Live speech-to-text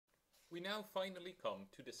We now finally come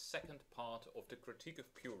to the second part of the critique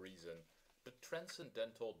of pure reason, the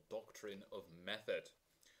Transcendental Doctrine of Method,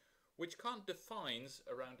 which Kant defines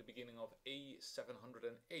around the beginning of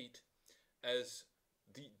A708 as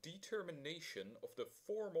the determination of the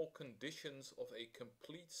formal conditions of a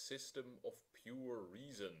complete system of pure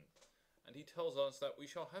reason. And he tells us that we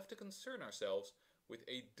shall have to concern ourselves with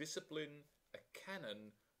a discipline, a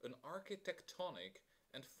canon, an architectonic,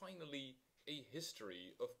 and finally a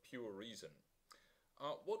history of pure reason.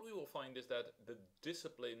 What we will find is that the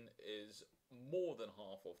discipline is more than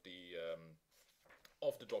half of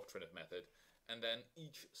the doctrine of method, and then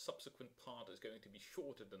each subsequent part is going to be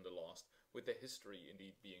shorter than the last, with the history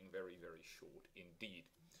indeed being very, very short indeed.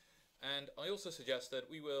 And I also suggest that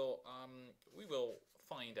we will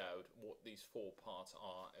find out what these four parts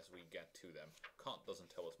are as we get to them. Kant doesn't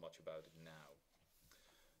tell us much about it now.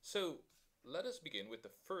 So let us begin with the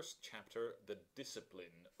first chapter, the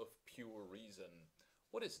discipline of pure reason.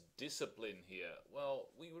 What is discipline here? Well,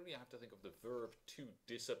 we really have to think of the verb to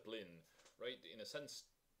discipline, right? In a sense,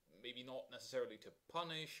 maybe not necessarily to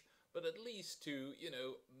punish, but at least to,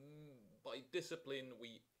 by discipline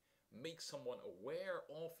we make someone aware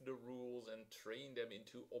of the rules and train them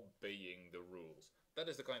into obeying the rules. That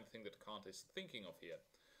is the kind of thing that Kant is thinking of here.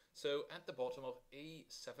 So at the bottom of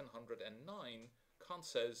A709, Kant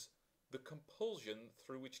says, the compulsion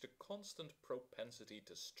through which the constant propensity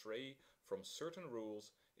to stray from certain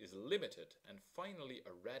rules is limited and finally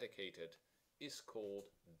eradicated is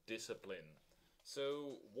called discipline.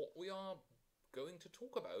 So what we are going to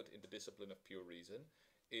talk about in the discipline of pure reason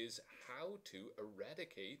is how to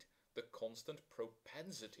eradicate the constant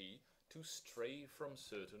propensity to stray from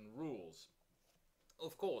certain rules.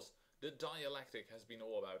 Of course, the dialectic has been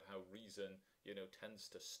all about how reason, tends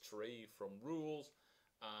to stray from rules,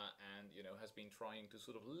 and has been trying to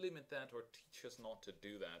sort of limit that or teach us not to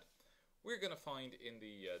do that. We're going to find in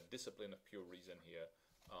the discipline of pure reason here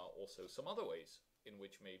also some other ways in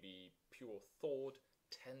which maybe pure thought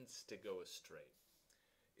tends to go astray.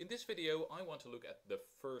 In this video, I want to look at the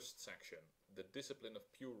first section, the discipline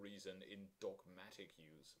of pure reason in dogmatic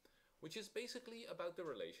use, which is basically about the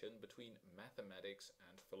relation between mathematics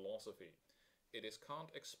and philosophy. It is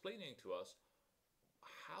Kant explaining to us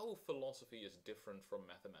how philosophy is different from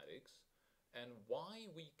mathematics and why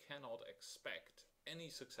we cannot expect any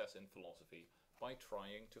success in philosophy by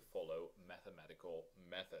trying to follow mathematical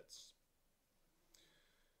methods.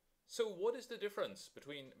 So what is the difference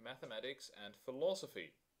between mathematics and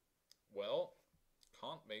philosophy? Well,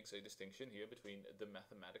 Kant makes a distinction here between the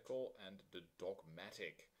mathematical and the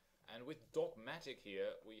dogmatic. And with dogmatic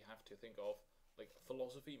here, we have to think of like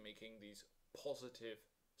philosophy making these positive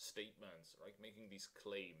statements, right? Making these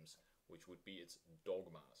claims, which would be its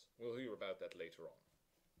dogmas. We'll hear about that later on.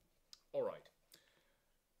 All right.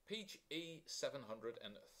 Page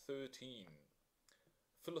A713.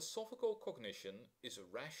 Philosophical cognition is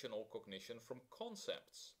rational cognition from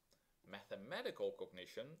concepts. Mathematical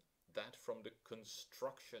cognition, that from the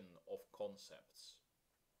construction of concepts.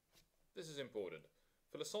 This is important.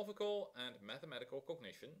 Philosophical and mathematical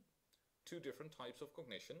cognition, two different types of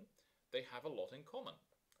cognition, they have a lot in common.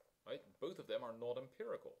 Right? Both of them are not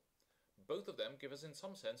empirical. Both of them give us in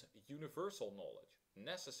some sense universal knowledge,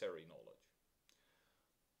 necessary knowledge.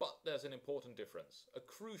 But there's an important difference, a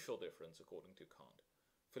crucial difference according to Kant.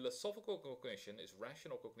 Philosophical cognition is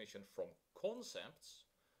rational cognition from concepts,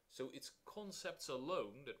 so it's concepts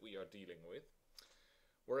alone that we are dealing with,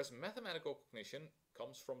 whereas mathematical cognition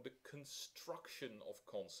comes from the construction of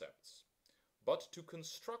concepts. But to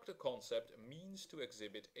construct a concept means to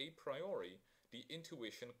exhibit a priori the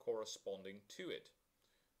intuition corresponding to it.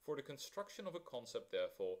 For the construction of a concept,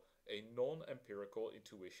 therefore, a non-empirical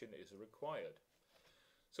intuition is required.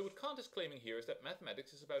 So what Kant is claiming here is that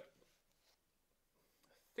mathematics is about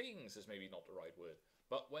things, is maybe not the right word,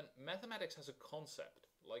 but when mathematics has a concept,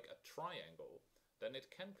 like a triangle, then it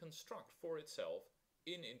can construct for itself,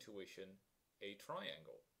 in intuition, a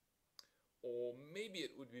triangle. Or maybe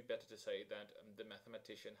it would be better to say that the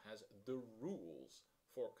mathematician has the rules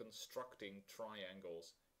for constructing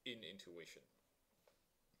triangles in intuition.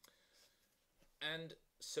 And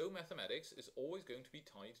so mathematics is always going to be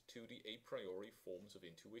tied to the a priori forms of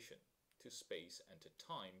intuition, to space and to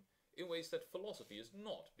time, in ways that philosophy is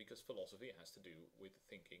not, because philosophy has to do with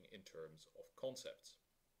thinking in terms of concepts.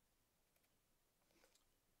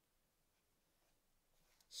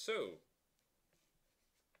 So,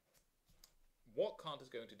 what Kant is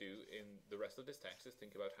going to do in the rest of this text is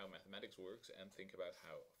think about how mathematics works and think about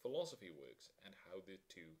how philosophy works and how the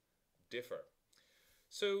two differ.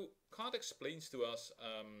 So Kant explains to us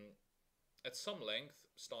at some length,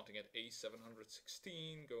 starting at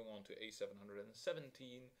A716, going on to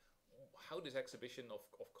A717, how this exhibition of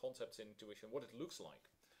concepts in intuition, what it looks like,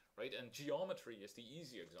 right? And geometry is the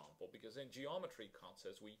easy example, because in geometry, Kant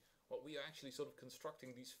says we are actually sort of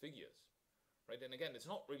constructing these figures, right? And again, it's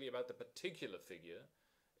not really about the particular figure,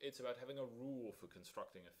 it's about having a rule for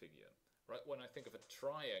constructing a figure, right? When I think of a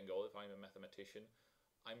triangle, if I'm a mathematician,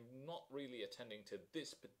 I'm not really attending to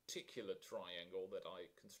this particular triangle that I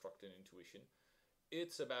construct in intuition.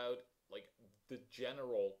 It's about like the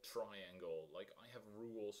general triangle. Like I have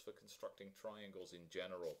rules for constructing triangles in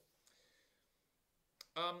general.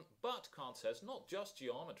 But Kant says not just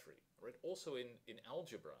geometry, right? Also in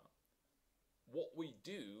algebra, what we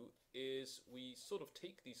do is we sort of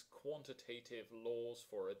take these quantitative laws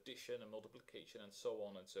for addition and multiplication and so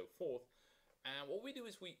on and so forth, and what we do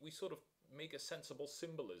is we sort of make a sensible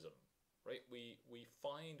symbolism, right? We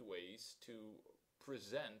find ways to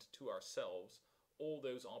present to ourselves all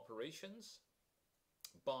those operations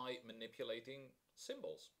by manipulating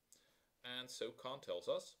symbols. And so Kant tells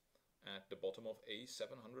us at the bottom of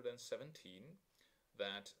A717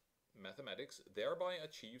 that mathematics thereby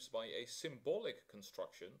achieves by a symbolic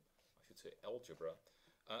construction, I should say algebra,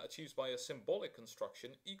 achieves by a symbolic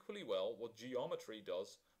construction equally well what geometry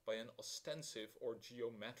does by an ostensive or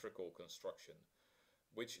geometrical construction,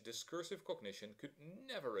 which discursive cognition could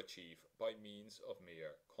never achieve by means of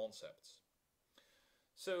mere concepts.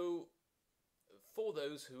 So, for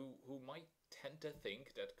those who might tend to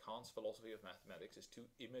think that Kant's philosophy of mathematics is too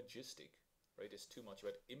imagistic, right, is too much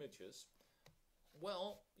about images,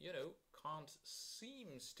 well, you know, Kant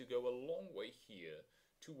seems to go a long way here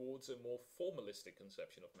towards a more formalistic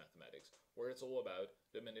conception of mathematics, where it's all about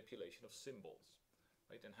the manipulation of symbols.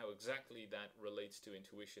 Right? And how exactly that relates to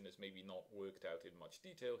intuition is maybe not worked out in much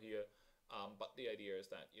detail here, but the idea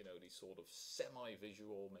is that, you know, these sort of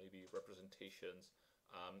semi-visual maybe representations,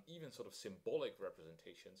 even sort of symbolic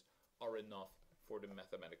representations, are enough for the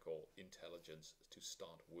mathematical intelligence to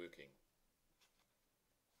start working.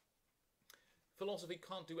 Philosophy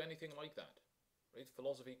can't do anything like that. Right?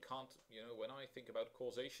 Philosophy can't, you know, when I think about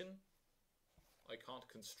causation, I can't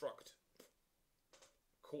construct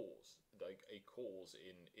cause, like a cause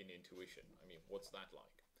in intuition. I mean, what's that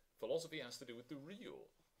like? Philosophy has to do with the real,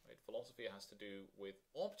 right? Philosophy has to do with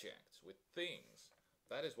objects, with things.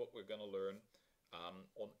 That is what we're going to learn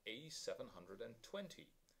on A720,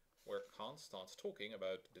 where Kant starts talking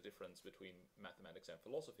about the difference between mathematics and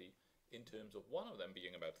philosophy in terms of one of them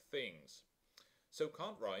being about things. So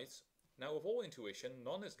Kant writes, now of all intuition,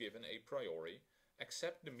 none is given a priori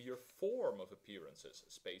except the mere form of appearances,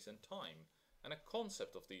 space and time, and a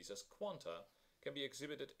concept of these as quanta can be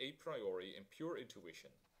exhibited a priori in pure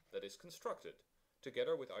intuition, that is constructed,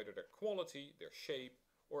 together with either their quality, their shape,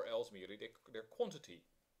 or else merely their quantity,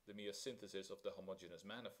 the mere synthesis of the homogeneous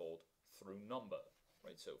manifold through number.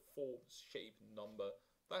 Right? So form, shape, number,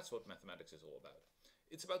 that's what mathematics is all about.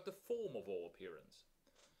 It's about the form of all appearance.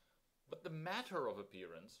 But the matter of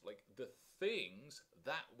appearance, like the things,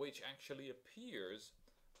 that which actually appears,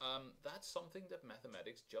 that's something that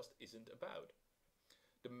mathematics just isn't about.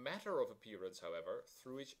 The matter of appearance, however,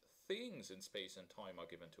 through which things in space and time are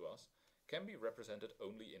given to us, can be represented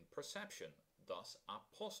only in perception, thus a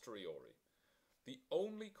posteriori. The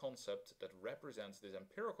only concept that represents this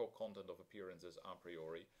empirical content of appearances a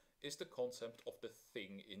priori is the concept of the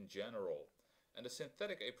thing in general, and the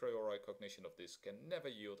synthetic a priori cognition of this can never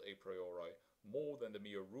yield a priori more than the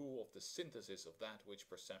mere rule of the synthesis of that which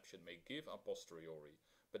perception may give a posteriori,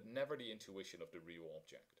 but never the intuition of the real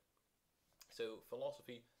object. So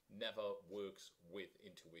philosophy never works with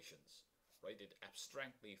intuitions, right? It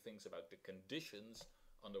abstractly thinks about the conditions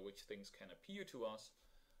under which things can appear to us,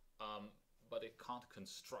 but it can't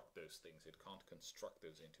construct those things. It can't construct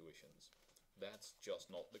those intuitions. That's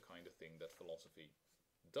just not the kind of thing that philosophy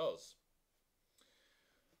does.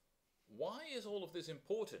 Why is all of this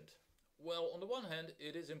important? Well, on the one hand,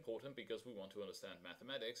 it is important because we want to understand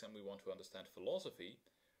mathematics and we want to understand philosophy,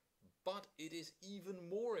 but it is even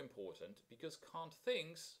more important because Kant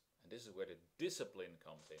thinks, and this is where the discipline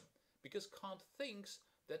comes in, because Kant thinks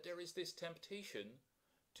that there is this temptation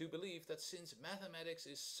to believe that since mathematics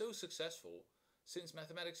is so successful, since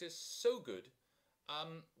mathematics is so good,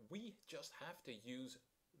 we just have to use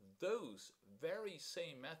those very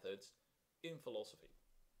same methods in philosophy.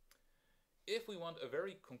 If we want a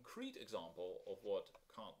very concrete example of what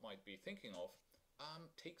Kant might be thinking of,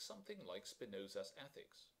 take something like Spinoza's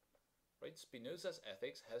ethics. Right? Spinoza's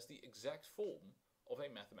ethics has the exact form of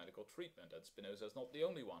a mathematical treatment, and Spinoza is not the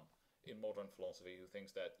only one in modern philosophy who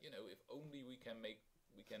thinks that, you know, if only we can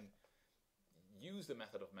use the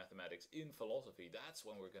method of mathematics in philosophy, that's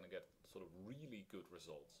when we're going to get sort of really good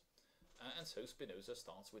results. And so Spinoza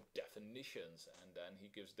starts with definitions, and then he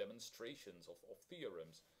gives demonstrations of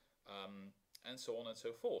theorems, and so on and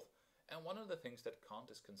so forth. And one of the things that Kant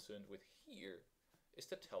is concerned with here is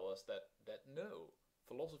to tell us that no,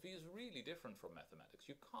 philosophy is really different from mathematics.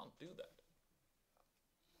 You can't do that.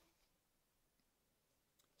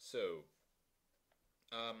 So,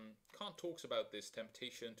 Kant talks about this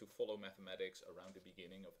temptation to follow mathematics around the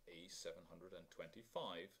beginning of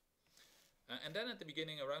A725. And then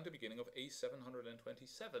around the beginning of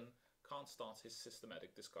A727, Kant starts his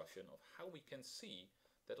systematic discussion of how we can see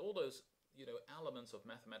that all those, elements of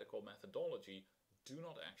mathematical methodology do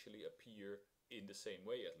not actually appear in the same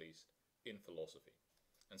way, at least, in philosophy.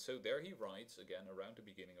 And so there he writes, again, around the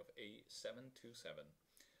beginning of A727,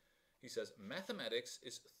 he says, mathematics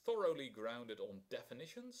is thoroughly grounded on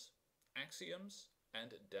definitions, axioms,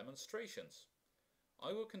 and demonstrations.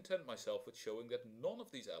 I will content myself with showing that none of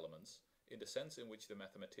these elements, in the sense in which the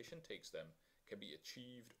mathematician takes them, can be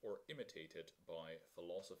achieved or imitated by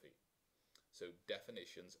philosophy. So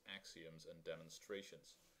definitions, axioms, and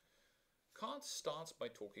demonstrations. Kant starts by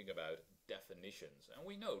talking about definitions, and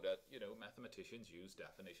we know that mathematicians use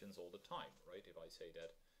definitions all the time, right? If I say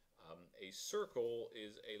that a circle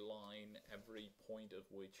is a line every point of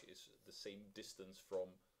which is the same distance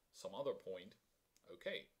from some other point,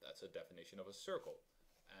 okay, that's a definition of a circle.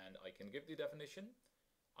 And I can give the definition.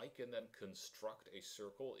 I can then construct a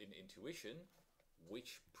circle in intuition,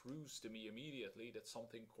 which proves to me immediately that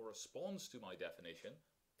something corresponds to my definition.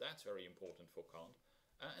 That's very important for Kant.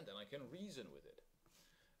 And then I can reason with it.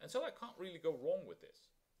 And so I can't really go wrong with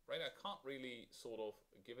this, right? I can't really sort of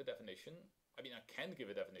give a definition. I mean, I can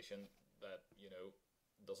give a definition that,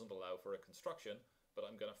 doesn't allow for a construction, but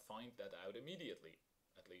I'm going to find that out immediately.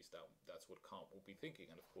 At least that's what Kant would be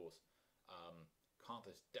thinking. And of course, Kant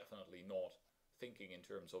is definitely not thinking in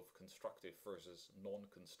terms of constructive versus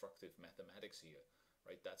non-constructive mathematics here,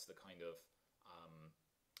 right? That's the kind of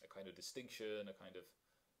a kind of distinction, a kind of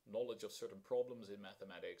knowledge of certain problems in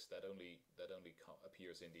mathematics that only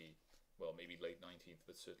appears in the, well, maybe late 19th,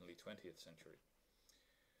 but certainly 20th century.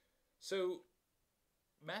 So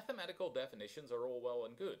mathematical definitions are all well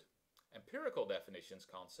and good. Empirical definitions,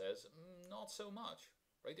 Kant says, not so much,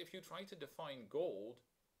 right? If you try to define gold,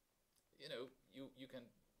 you can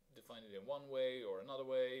define it in one way or another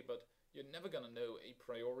way, but you're never going to know a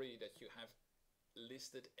priori that you have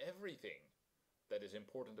listed everything that is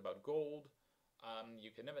important about gold. You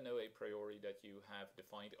can never know a priori that you have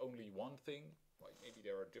defined only one thing, right? Maybe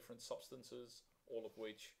there are different substances, all of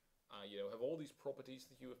which have all these properties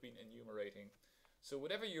that you have been enumerating. So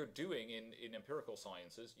whatever you're doing in empirical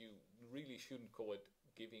sciences, you really shouldn't call it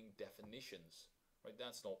giving definitions, right?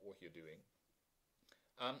 That's not what you're doing.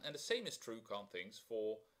 And the same is true, Kant thinks,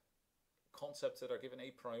 for concepts that are given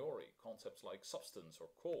a priori, concepts like substance or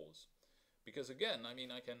cause. Because again, I mean,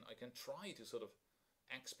 I can try to sort of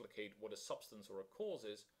explicate what a substance or a cause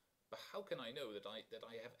is, but how can I know that I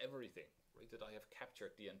have everything, right? That I have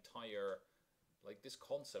captured the entire, like this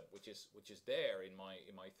concept which is there in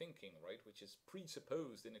my thinking, right? Which is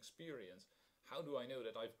presupposed in experience. How do I know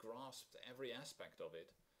that I've grasped every aspect of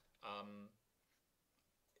it? I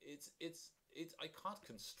can't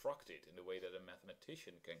construct it in the way that a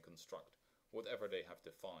mathematician can construct whatever they have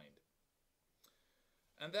defined.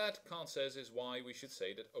 And that, Kant says, is why we should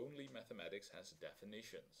say that only mathematics has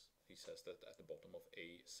definitions. He says that at the bottom of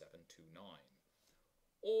A729.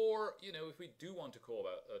 Or, if we do want to talk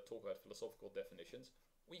about philosophical definitions,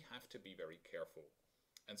 we have to be very careful.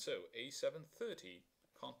 And so, A730,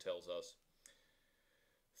 Kant tells us,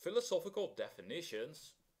 philosophical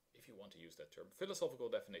definitions, if you want to use that term, philosophical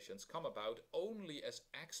definitions come about only as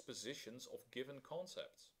expositions of given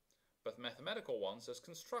concepts, but mathematical ones as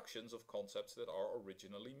constructions of concepts that are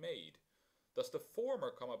originally made. Thus the former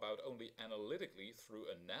come about only analytically through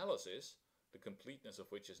analysis, the completeness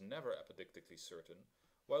of which is never apodictically certain,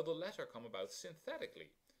 while the latter come about synthetically,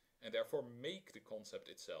 and therefore make the concept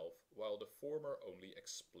itself, while the former only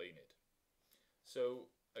explain it. So,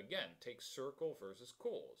 again, take circle versus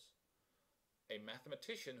cause. A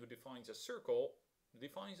mathematician who defines a circle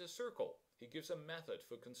defines a circle. He gives a method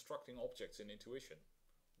for constructing objects in intuition.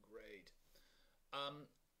 Great.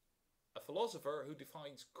 A philosopher who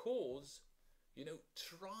defines cause,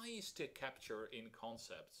 tries to capture in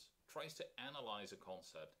concepts, tries to analyze a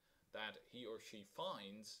concept that he or she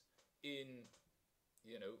finds in,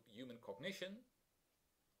 human cognition.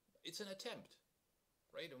 It's an attempt,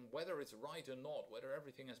 right? And whether it's right or not, whether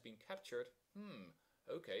everything has been captured,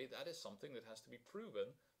 okay, that is something that has to be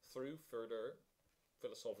proven through further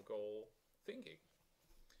philosophical thinking.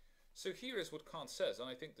 So here is what Kant says, and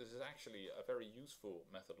I think this is actually a very useful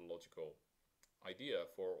methodological idea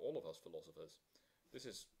for all of us philosophers. This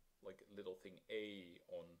is like little thing A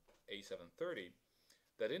on A730,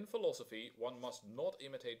 that in philosophy one must not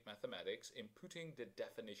imitate mathematics in putting the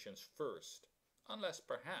definitions first, unless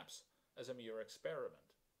perhaps as a mere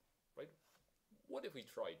experiment, right? What if we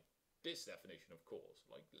tried this definition of cause?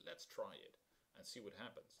 Like, let's try it and see what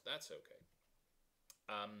happens. That's okay.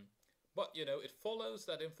 But, you know, it follows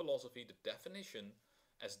that in philosophy the definition,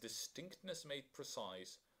 as distinctness made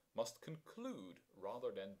precise, must conclude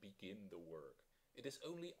rather than begin the work. It is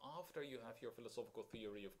only after you have your philosophical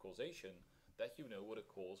theory of causation that you know what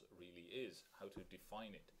a cause really is, how to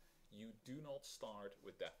define it. You do not start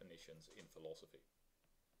with definitions in philosophy.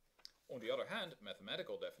 On the other hand,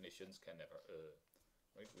 mathematical definitions can never err.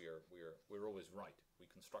 Right? We're always right.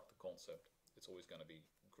 We construct the concept. It's always going to be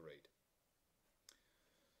great.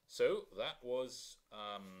 So that was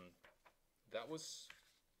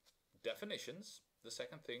definitions. The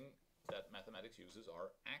second thing that mathematics uses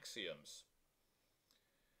are axioms.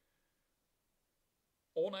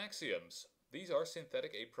 On axioms, these are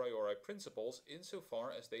synthetic a priori principles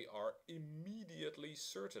insofar as they are immediately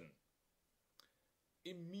certain.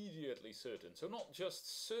 Immediately certain. So not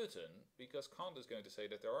just certain, because Kant is going to say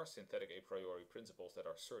that there are synthetic a priori principles that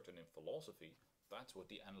are certain in philosophy. That's what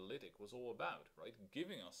the analytic was all about, right?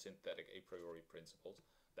 Giving us synthetic a priori principles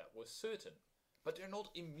that was certain. But they're not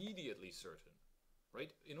immediately certain,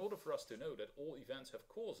 right? In order for us to know that all events have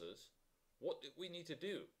causes, what did we need to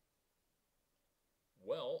do?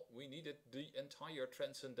 Well, we needed the entire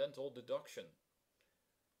transcendental deduction.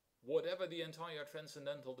 Whatever the entire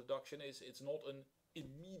transcendental deduction is, it's not an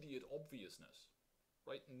immediate obviousness,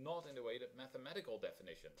 right? Not in the way that mathematical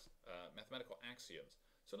definitions, mathematical axioms.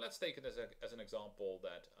 So let's take it as an example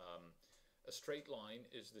that a straight line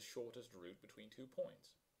is the shortest route between 2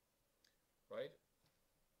 points, right?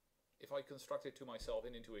 If I construct it to myself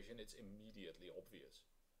in intuition, it's immediately obvious,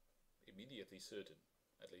 immediately certain.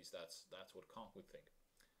 At least that's what Kant would think.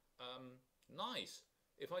 Nice.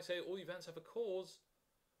 If I say all events have a cause,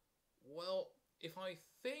 well, if I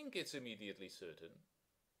think it's immediately certain,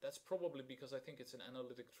 that's probably because I think it's an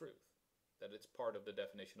analytic truth, that it's part of the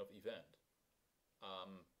definition of event.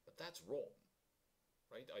 But that's wrong,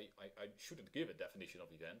 right? I shouldn't give a definition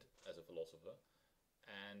of event as a philosopher,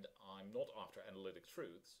 and I'm not after analytic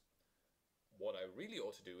truths. What I really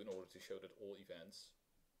ought to do in order to show that all events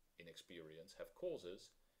in experience have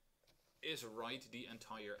causes is write the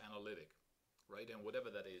entire analytic, right? And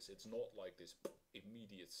whatever that is, it's not like this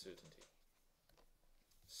immediate certainty.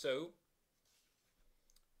 So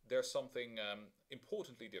there's something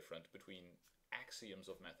importantly different between axioms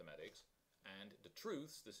of mathematics and the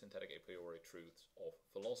truths, the synthetic a priori truths of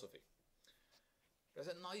philosophy. There's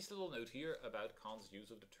a nice little note here about Kant's use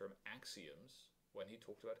of the term axioms when he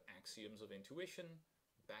talked about axioms of intuition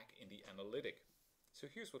back in the analytic. So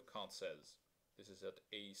here's what Kant says. This is at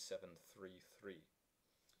A733.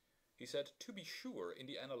 He said, "To be sure, in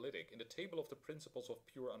the analytic, in the table of the principles of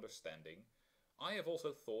pure understanding, I have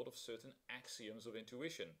also thought of certain axioms of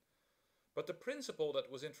intuition. But the principle that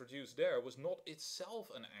was introduced there was not itself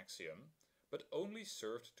an axiom, but only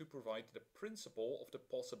served to provide the principle of the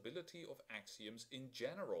possibility of axioms in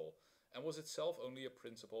general, and was itself only a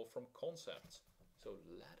principle from concepts." So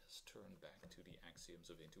let us turn back to the axioms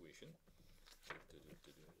of intuition.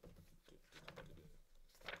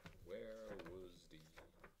 Where was the...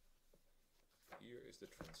 Here is the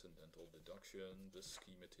transcendental deduction, the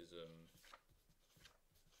schematism,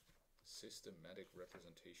 systematic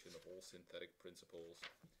representation of all synthetic principles.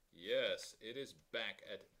 Yes, it is back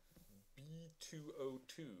at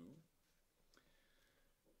B202.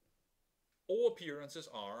 All appearances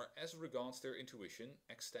are, as regards their intuition,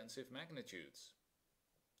 extensive magnitudes.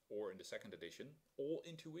 Or in the second edition, all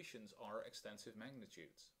intuitions are extensive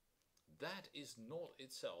magnitudes. That is not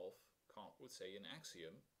itself, Kant would say, an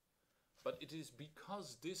axiom, but it is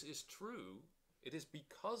because this is true, it is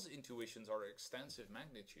because intuitions are extensive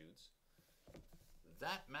magnitudes,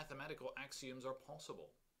 that mathematical axioms are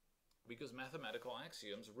possible. Because mathematical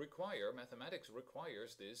axioms require, mathematics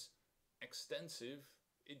requires this extensive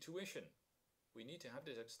intuition. We need to have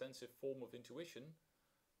this extensive form of intuition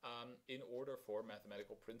in order for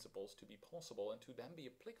mathematical principles to be possible and to then be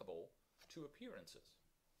applicable to appearances.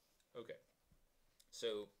 Okay,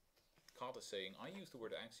 so Kant is saying, I used the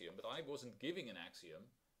word axiom, but I wasn't giving an axiom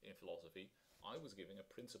in philosophy. I was giving a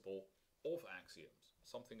principle of axioms,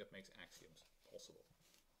 something that makes axioms possible.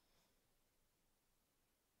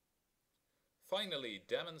 Finally,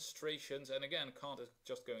 demonstrations, and again, Kant is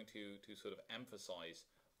just going to sort of emphasize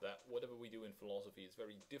that whatever we do in philosophy is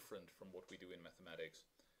very different from what we do in mathematics.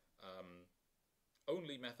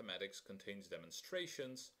 Only mathematics contains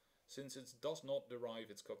demonstrations, since it does not derive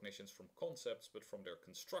its cognitions from concepts, but from their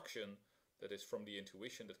construction, that is, from the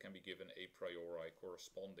intuition that can be given a priori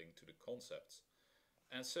corresponding to the concepts.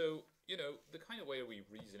 And so, you know, the kind of way we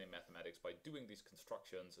reason in mathematics by doing these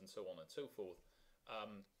constructions and so on and so forth,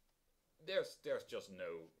 there's just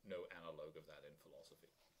no analog of that in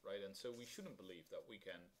philosophy, right? And so we shouldn't believe that we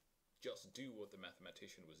can just do what the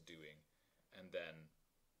mathematician was doing and then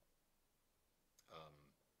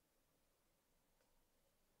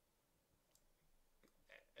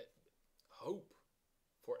hope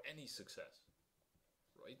for any success,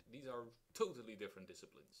 right? These are totally different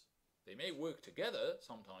disciplines. They may work together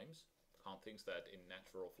sometimes. Kant thinks that in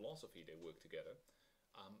natural philosophy they work together,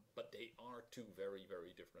 but they are two very,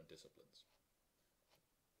 very different disciplines.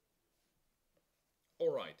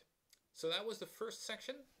 Alright, so that was the first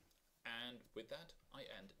section, and with that I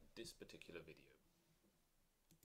end this particular video.